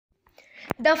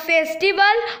The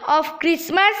festival of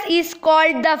Christmas is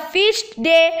called the feast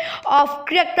day of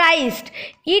Christ.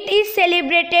 It is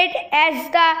celebrated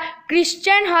as the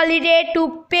Christian holiday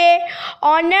to pay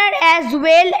honor as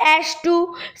well as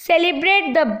to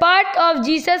celebrate the birth of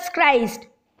Jesus Christ.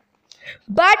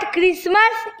 But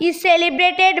Christmas is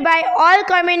celebrated by all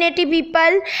community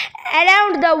people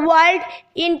around the world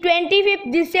in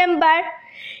 25th December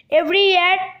every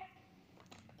year.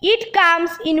 It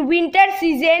comes in winter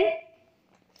season.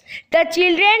 The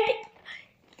children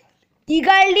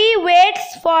eagerly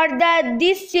waits for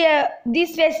this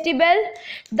festival.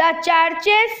 The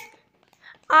churches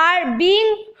are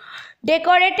being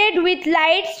decorated with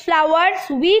lights, flowers.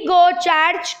 We go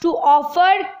church to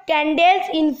offer candles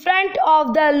in front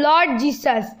of the Lord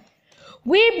Jesus.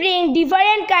 We bring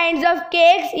different kinds of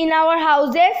cakes in our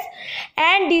houses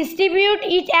and distribute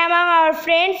it among our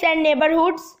friends and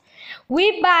neighborhoods.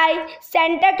 We buy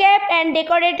Santa cap and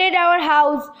decorated our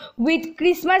house with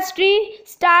Christmas tree,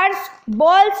 stars,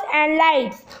 balls and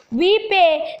lights. We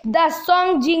play the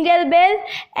song Jingle Bell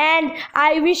and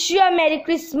I Wish You a Merry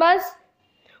Christmas.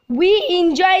 We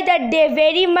enjoy the day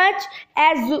very much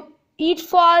as it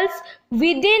falls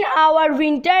within our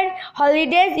winter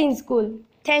holidays in school.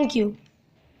 Thank you.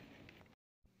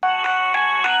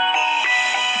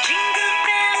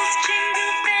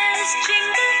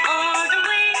 Jingle all the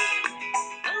way.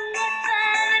 Oh, what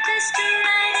fun it is to